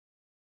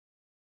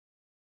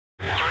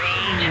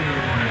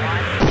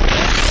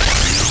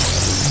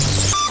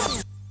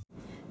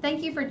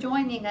Thank you for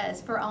joining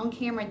us for On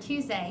Camera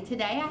Tuesday.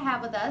 Today I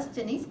have with us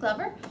Janice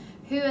Glover,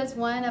 who is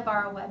one of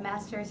our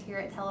webmasters here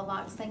at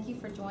TeleVox. Thank you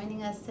for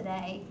joining us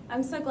today.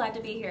 I'm so glad to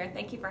be here.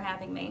 Thank you for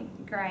having me.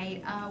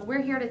 Great.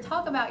 We're here to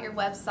talk about your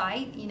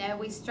website. You know,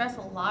 we stress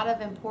a lot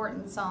of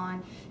importance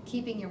on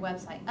keeping your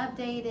website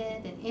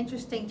updated and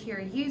interesting to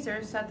your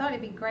users. So I thought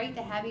it'd be great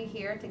to have you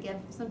here to give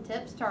some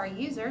tips to our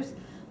users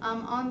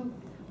on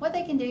what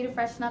they can do to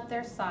freshen up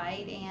their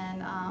site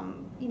and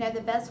you know,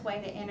 the best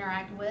way to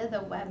interact with a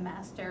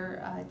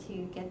webmaster to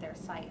get their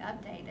site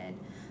updated.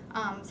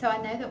 So I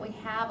know that we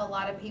have a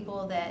lot of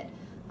people that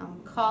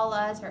call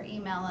us or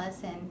email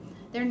us, and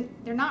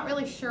they're not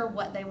really sure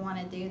what they want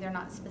to do. They're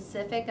not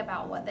specific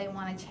about what they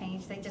want to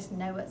change. They just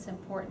know it's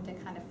important to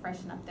kind of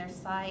freshen up their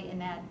site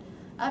and add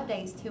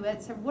updates to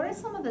it. So what are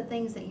some of the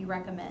things that you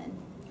recommend?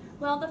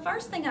 Well, the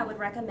first thing I would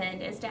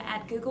recommend is to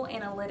add Google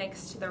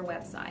Analytics to their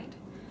website.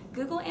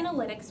 Google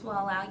Analytics will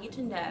allow you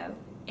to know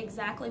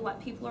exactly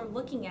what people are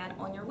looking at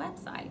on your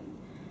website.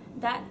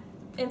 That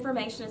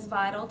information is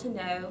vital to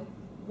know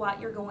what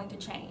you're going to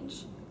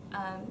change.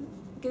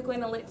 Google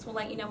Analytics will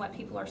let you know what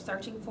people are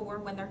searching for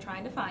when they're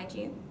trying to find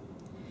you.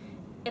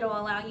 It'll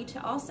allow you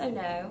to also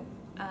know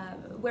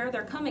where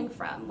they're coming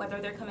from,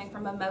 whether they're coming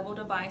from a mobile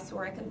device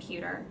or a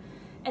computer.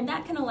 And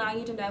that can allow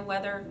you to know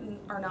whether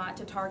or not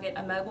to target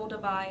a mobile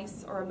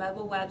device or a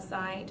mobile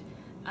website.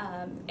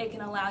 It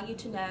can allow you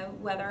to know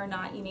whether or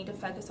not you need to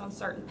focus on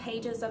certain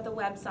pages of the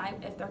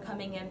website if they're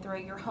coming in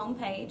through your home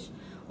page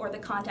or the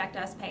Contact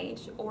Us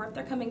page, or if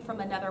they're coming from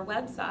another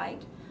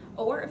website,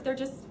 or if they're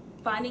just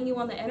finding you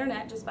on the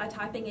internet just by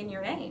typing in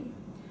your name.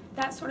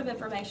 That sort of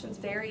information is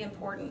very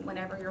important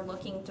whenever you're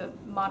looking to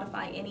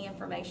modify any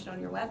information on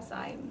your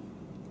website.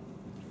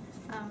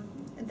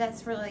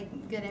 That's really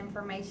good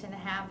information to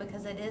have,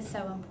 because it is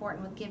so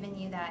important with giving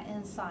you that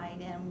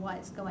insight in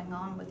what's going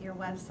on with your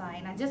website.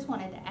 And I just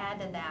wanted to add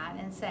to that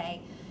and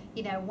say,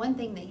 you know, one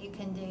thing that you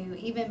can do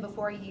even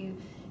before you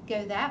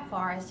go that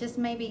far is just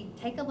maybe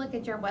take a look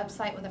at your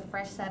website with a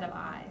fresh set of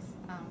eyes.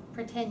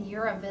 Pretend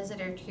you're a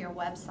visitor to your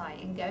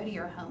website and go to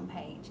your home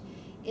page.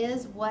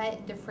 Is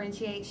what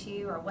differentiates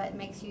you or what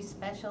makes you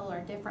special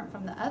or different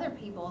from the other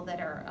people that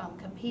are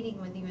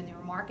competing with you in your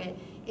market,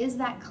 is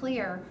that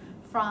clear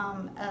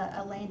from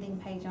a landing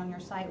page on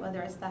your site,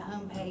 whether it's the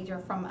home page or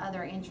from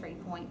other entry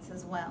points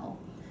as well?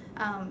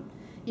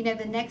 You know,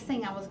 the next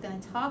thing I was going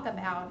to talk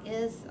about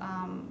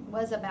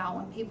was about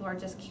when people are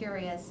just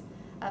curious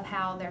of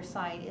how their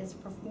site is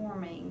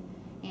performing.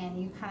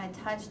 And you kind of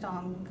touched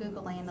on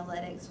Google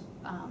Analytics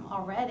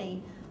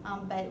already,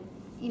 but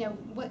you know,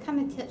 what kind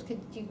of tips could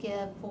you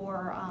give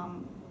for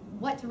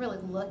what to really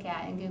look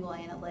at in Google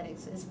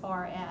Analytics as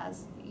far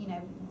as, you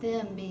know,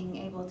 them being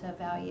able to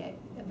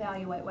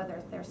evaluate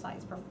whether their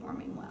site's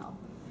performing well?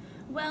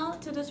 Well,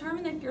 to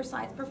determine if your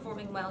site's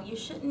performing well, you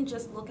shouldn't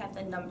just look at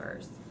the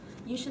numbers.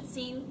 You should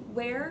see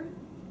where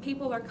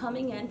people are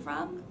coming in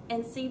from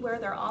and see where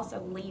they're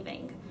also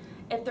leaving.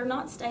 If they're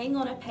not staying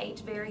on a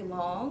page very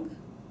long,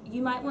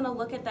 you might want to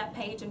look at that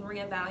page and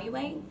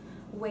reevaluate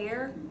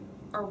where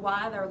or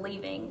why they're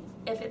leaving.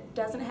 If it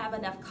doesn't have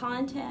enough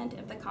content,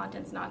 if the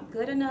content's not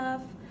good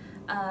enough,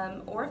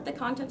 or if the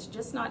content's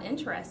just not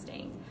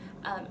interesting.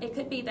 It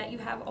could be that you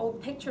have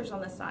old pictures on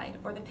the site,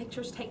 or the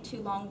pictures take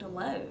too long to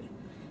load.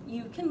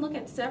 You can look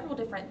at several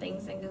different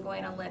things in Google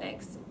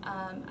Analytics.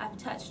 I've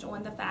touched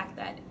on the fact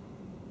that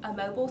a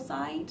mobile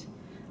site,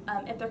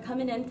 if they're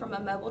coming in from a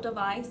mobile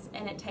device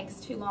and it takes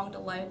too long to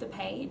load the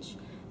page,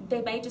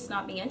 they may just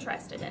not be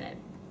interested in it.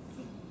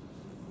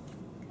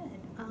 Good.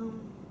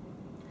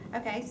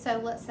 Okay, so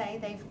let's say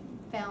they've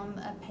found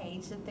a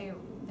page that they're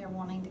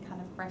wanting to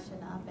kind of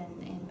freshen up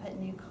and put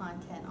new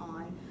content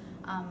on.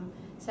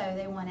 So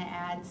they want to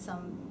add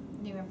some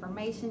new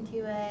information to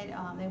it.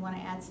 They want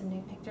to add some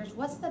new pictures.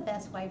 What's the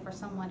best way for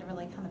someone to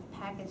really kind of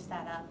package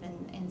that up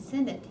and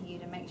send it to you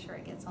to make sure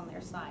it gets on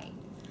their site?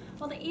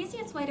 Well, the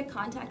easiest way to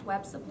contact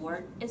web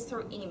support is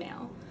through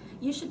email.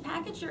 You should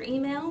package your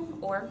email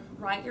or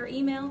write your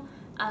email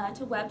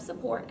to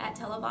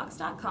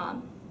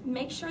websupport@televox.com.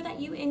 Make sure that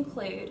you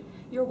include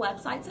your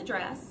website's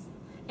address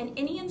and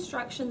any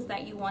instructions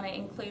that you want to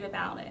include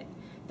about it.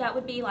 That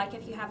would be like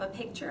if you have a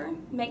picture,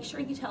 make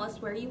sure you tell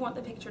us where you want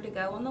the picture to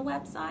go on the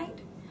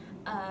website.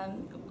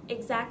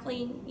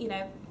 Exactly, you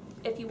know,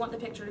 if you want the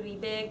picture to be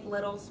big,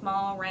 little,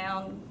 small,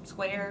 round,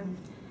 square.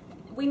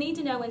 We need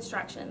to know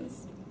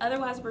instructions.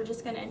 Otherwise, we're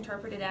just going to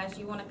interpret it as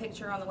you want a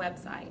picture on the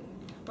website.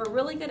 We're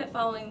really good at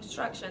following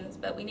instructions,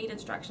 but we need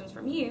instructions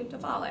from you to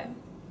follow.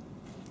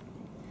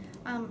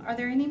 Are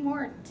there any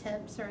more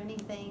tips or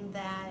anything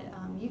that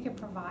you could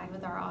provide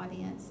with our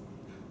audience?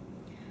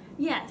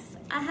 Yes,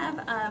 I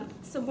have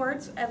some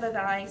words of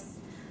advice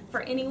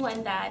for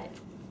anyone that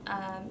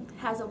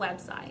has a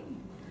website.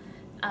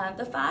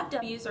 The 5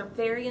 W's are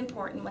very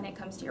important when it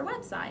comes to your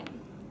website.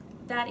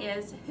 That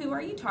is, who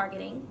are you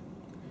targeting?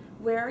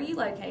 Where are you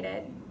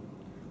located?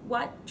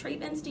 What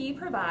treatments do you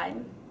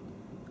provide?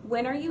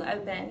 When are you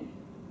open?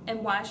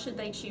 And why should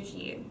they choose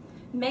you?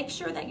 Make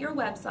sure that your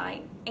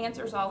website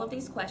answers all of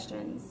these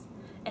questions,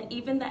 and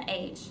even the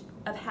H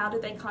of how do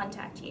they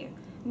contact you.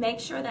 make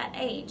sure that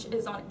H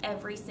is on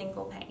every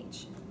single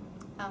page.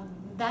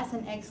 That's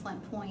an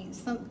excellent point.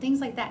 Some things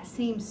like that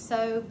seem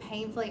so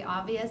painfully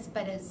obvious,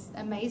 but it's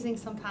amazing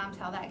sometimes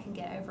how that can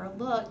get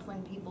overlooked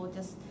when people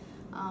just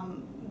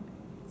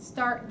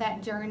start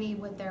that journey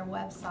with their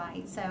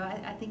website. So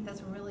I think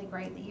that's really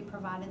great that you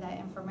provided that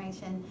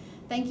information.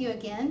 Thank you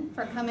again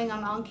for coming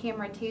on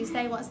Camera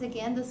Tuesday. Once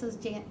again, this is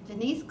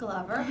Janice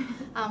Glover,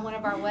 one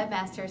of our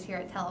webmasters here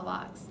at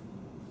TeleVox.